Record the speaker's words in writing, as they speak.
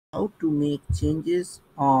how to make changes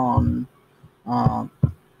uh,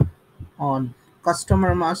 on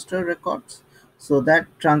customer master records. So that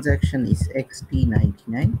transaction is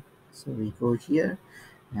XT99. So we go here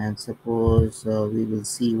and suppose we will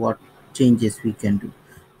see what changes we can do.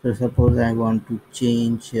 So suppose I want to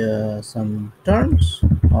change some terms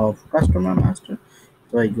of customer master.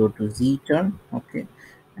 So I go to Z term, okay,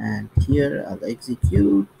 and here I'll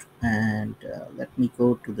execute and let me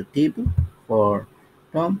go to the table for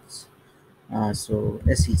terms. So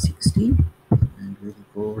SE16, and we'll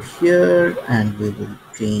go here and we will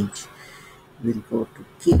change. We'll go to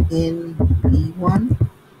KN V1,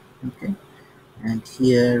 okay, and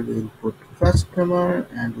here we'll put customer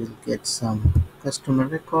and we'll get some customer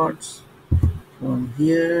records from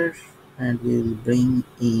here, and we'll bring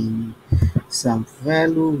in some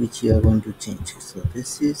value which you are going to change. So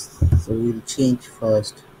this is, so we'll change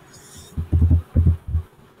first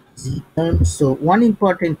Z term. So one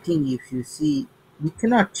important thing, if you see, we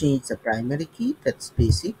cannot change the primary key, that's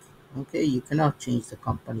basic. Okay, you cannot change the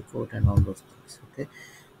company code and all those things. Okay,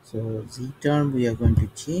 so Z term we are going to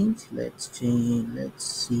change. Let's change, let's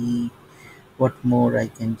see what more I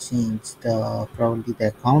can change. The probably the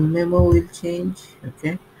account memo will change.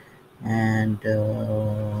 Okay, and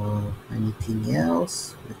anything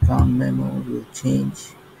else, the account memo will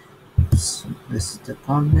change. So this is the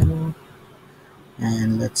account memo,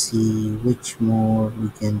 and let's see which more we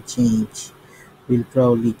can change. We'll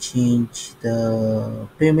probably change the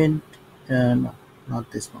payment. No,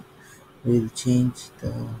 not this one. We'll change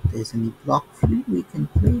the, there's any block field we can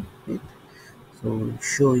play with. So we'll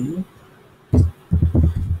show you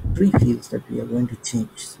three fields that we are going to change.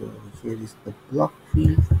 So here is the block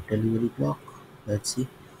field, delivery block. Let's see.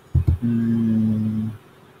 Mm,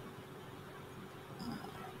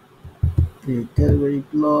 the delivery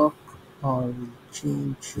block, or we'll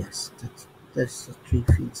change. Yes, that's the three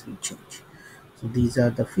fields we change. So these are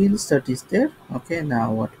the fields that is there. Okay,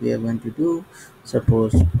 now what we are going to do,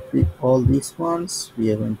 suppose with all these ones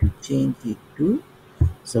we are going to change it to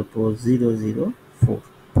suppose 004.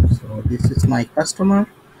 So this is my customer.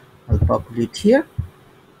 I'll populate here.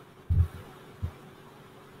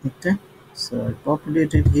 Okay, so I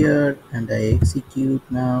populate it here and I execute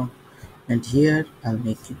now, and here I'll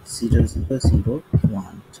make it 0001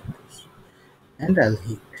 suppose, and I'll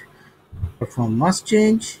hit perform must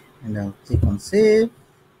change and I'll click on save.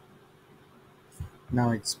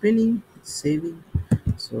 Now it's spinning, it's saving.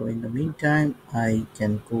 So in the meantime I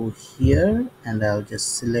can go here and I'll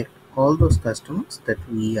just select all those customers that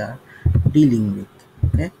we are dealing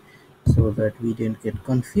with. Okay, so that we didn't get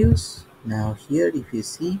confused. Now here if you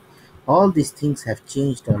see, all these things have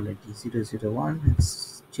changed already. 001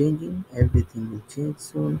 is changing, everything will change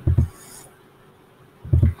soon.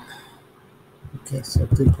 Okay, so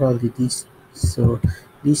probably these, so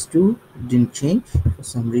these two didn't change for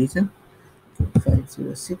some reason.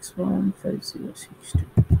 5061, 5062.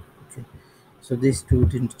 Okay, so these two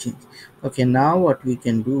didn't change. Okay, now what we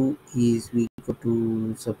can do is we go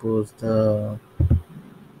to suppose the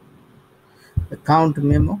account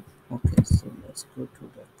memo. Okay, so let's go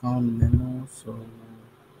to the account memo. So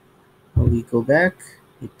we go back,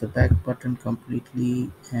 hit the back button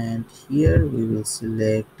completely, and here we will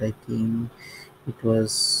select, I think it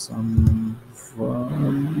was some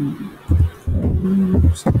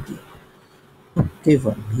something. Okay,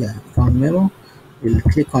 one, yeah, account memo. We'll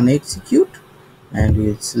click on execute and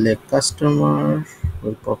we'll select customer.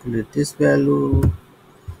 We'll populate this value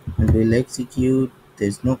and we'll execute.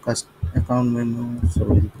 There's no account memo, so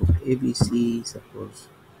we'll put ABC suppose,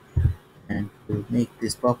 and we'll make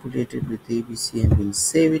this populated with ABC and we'll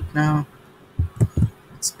save it now.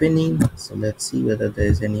 It's spinning, so let's see whether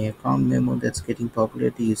there's any account memo that's getting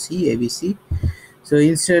populated. You see ABC. So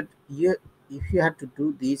instead, if you have to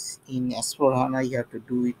do this in S4HANA, you have to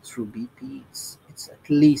do it through BP. It's at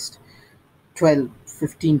least 12,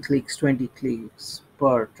 15 clicks, 20 clicks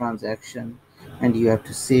per transaction, and you have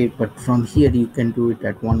to save. But from here you can do it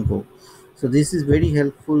at one go. So this is very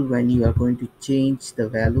helpful when you are going to change the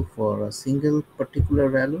value for a single particular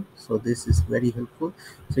value. So this is very helpful.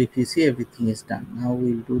 So if you see, everything is done. Now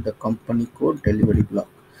we'll do the company code delivery block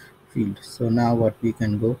field. So now what we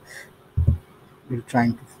can go, we're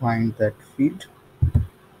trying to find that field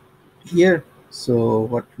here. So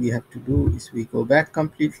what we have to do is we go back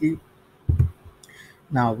completely.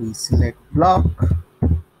 Now we select block,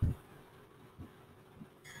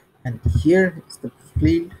 and here is the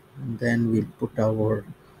field, and then we'll put our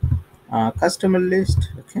customer list.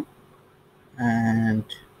 Okay, and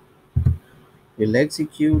we'll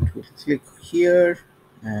execute. We'll click here,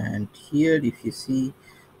 and here if you see,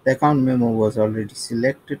 The account memo was already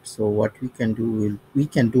selected, so what we can do, we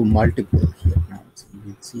can do multiple here now. So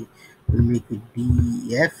we'll see, we'll make it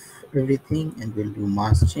def everything, and we'll do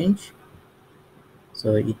mass change.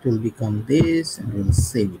 So it will become this, and we'll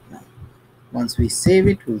save it now. Once we save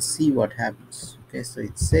it, we'll see what happens. Okay, so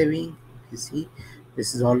it's saving. You see,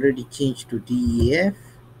 this is already changed to def.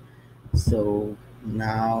 So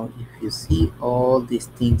now if you see, all these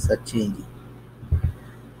things are changing.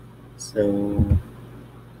 So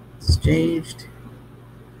it's changed.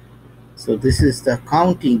 So this is the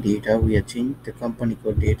accounting data. We are changing the company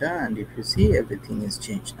code data, and if you see, everything is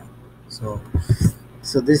changed now.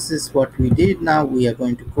 So this is what we did. Now we are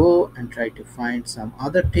going to go and try to find some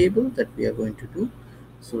other table that we are going to do.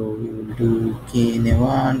 So we will do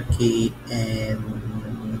KN1,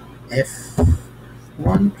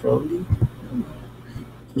 KNF1 probably,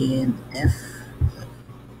 KNF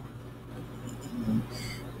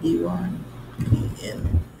E1,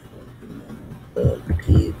 KN, the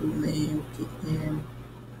table name,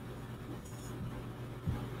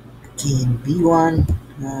 KNB1.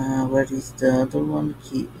 What is the other one?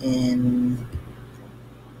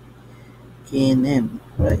 KNM,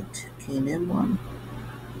 right? KNM1.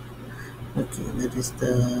 Okay, that is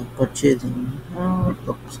the purchasing. Oh,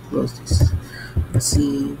 oops, close this. Let's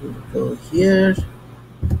see, we'll go here.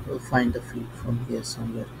 We'll find the field from here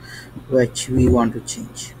somewhere which we want to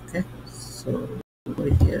change. Okay, so over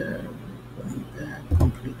here, going back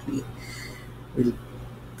completely. We'll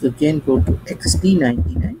again go to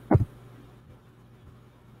XT99,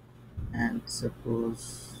 and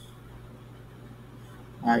suppose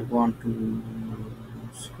I want to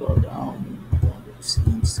scroll down. I want to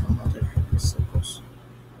change some other field. Suppose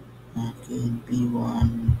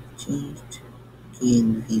KNB1 changed,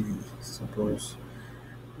 KNVV. Suppose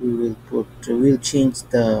we'll change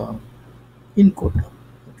the encode.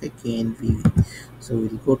 Okay, KNVV. So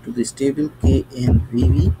we'll go to this table,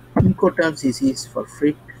 KNVV. Incoterms is for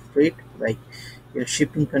freight, like your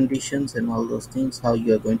shipping conditions and all those things, how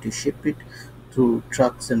you are going to ship it through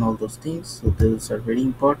trucks and all those things. So those are very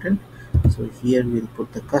important. So here we'll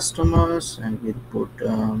put the customers, and we'll put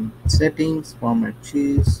settings, format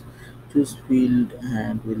choose field,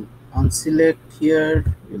 and we'll unselect here.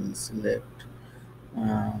 We'll select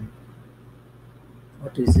um,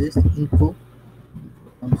 what is this, info.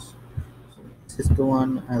 So this is the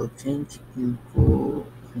one. I'll change info,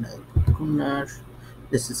 and I'll put Gunnar.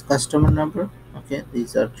 This is customer number. Okay,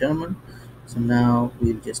 these are German. So now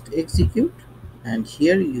we'll just execute, and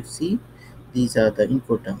here you see these are the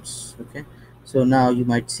incoterms. Okay, so now you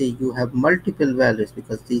might say you have multiple values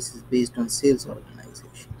because this is based on sales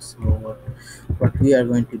organization. So what we are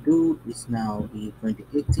going to do is, now we're going to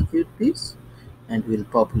execute this, and we'll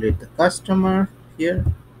populate the customer here,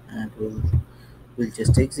 and we'll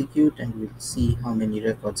just execute, and we'll see how many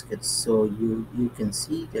records get. So you can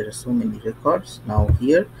see there are so many records. Now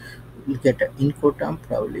here we'll get an incoterm,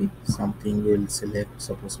 probably something. We'll select,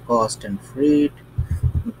 suppose, cost and freight.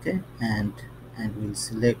 Okay, and we'll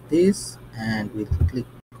select this, and we'll click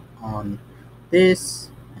on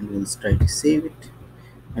this, and we'll try to save it,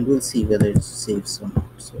 and we'll see whether it saves or not.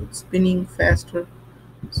 So it's spinning faster,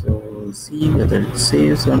 so we'll see whether it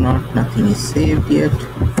saves or not. Nothing is saved yet.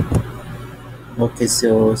 Okay,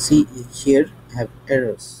 so see here I have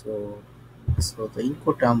errors. So the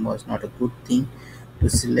incoterm was not a good thing to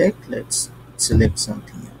select. Let's select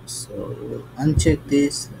something else. So we'll uncheck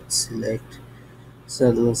this. Let's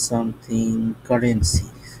select something currency.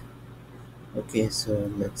 Okay, so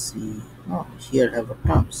let's see. Oh, here I have a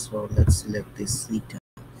term. So let's select this C term.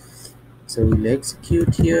 So we'll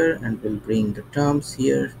execute here, and we'll bring the terms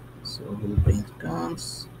here. So we'll bring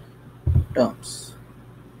terms.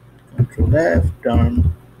 Control F,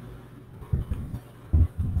 term,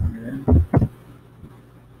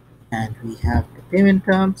 and we have the payment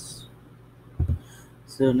terms.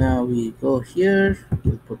 So now we go here,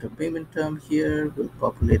 we'll put a payment term here, we'll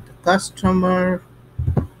populate the customer,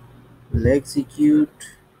 we'll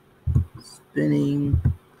execute, spinning.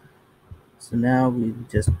 So now we'll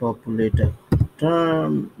just populate a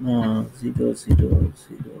term,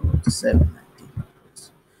 0007, I think.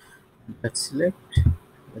 Let's select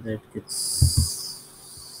whether it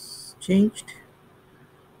gets changed.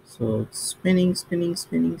 So it's spinning.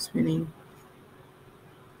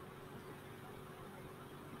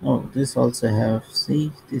 Oh, this also have,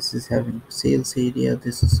 see, this is having sales area.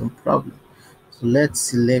 This is some problem. So let's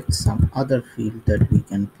select some other field that we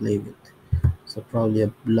can play with. So probably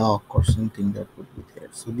a block or something that would be there.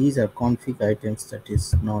 So these are config items that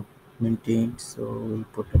is not maintained. So we'll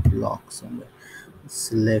put a block somewhere.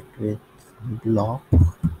 Select with block.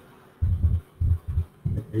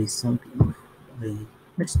 There is something.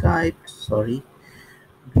 Let's type, sorry,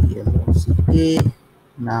 BLOCK.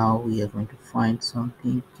 Now we are going to find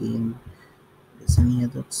something in is any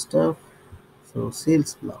other stuff. So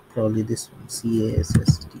sales block, probably this one,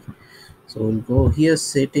 CASST. So we'll go here,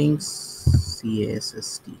 settings,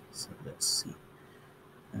 CASST. So let's see.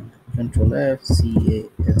 Control F,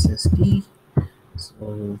 CASST. So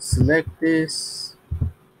we'll select this,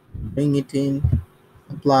 bring it in,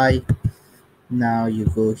 apply. Now you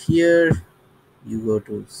go here, you go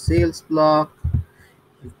to sales block,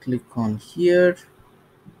 you click on here,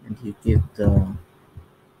 and you give the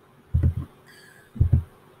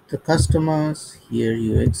customers. Here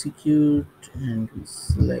you execute, and we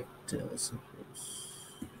select suppose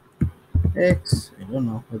X. I don't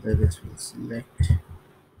know whether this will select.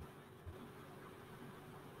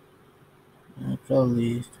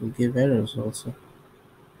 Probably it will give errors also.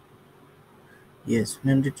 Yes,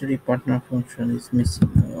 mandatory partner function is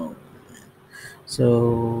missing. Oh,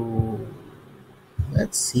 so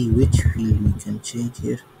let's see which field we can change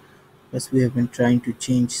here. Because we have been trying to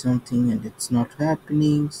change something and it's not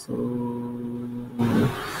happening. So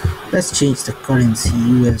let's change the currency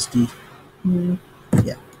USD.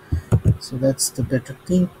 Yeah, so that's the better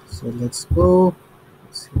thing. So let's go.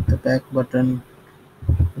 Let's hit the back button.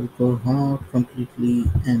 We'll go out completely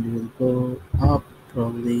and we'll go up,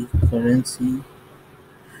 probably currency.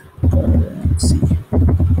 Uh-huh.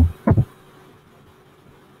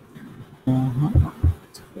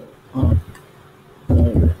 Let's go up,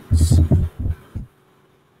 currency.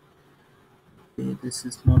 Okay, this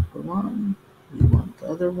is not the one. We want the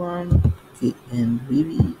other one. Okay, and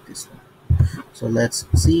maybe this one. So let's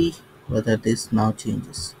see whether this now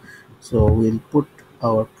changes. So we'll put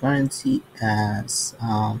our currency as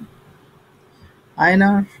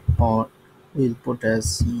INR, or we'll put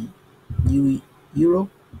as euro.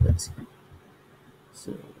 Let's see.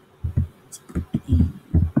 So let's put EUR.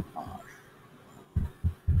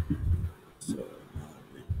 So now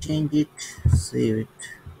we'll change it, save it,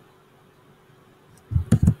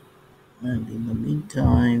 and in the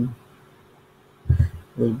meantime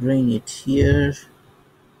we'll bring it here.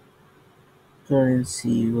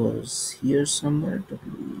 Currency was here somewhere,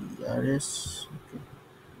 WERS. Okay,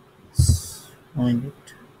 let's find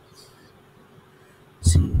it.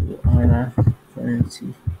 CURR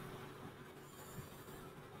currency.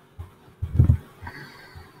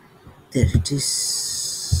 There it is.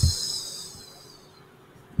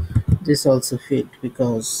 This also failed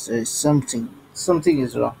because something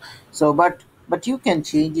is wrong. So but you can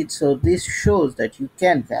change it. So this shows that you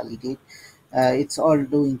can validate. It's all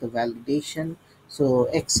doing the validation. So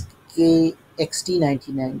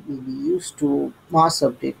XT99 will be used to mass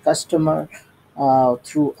update customer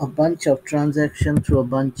through a bunch of transaction, through a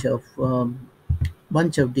bunch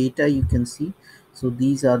of data you can see. So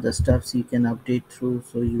these are the stuffs you can update through.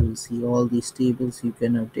 So you will see all these tables you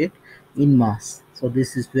can update in mass. So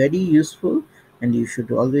this is very useful and you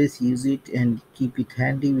should always use it and keep it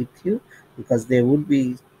handy with you, because there would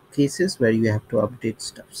be cases where you have to update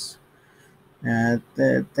stuffs.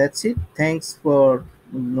 That's it. Thanks for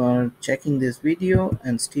checking this video,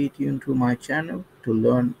 and stay tuned to my channel to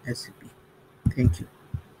learn SAP. Thank you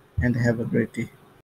and have a great day.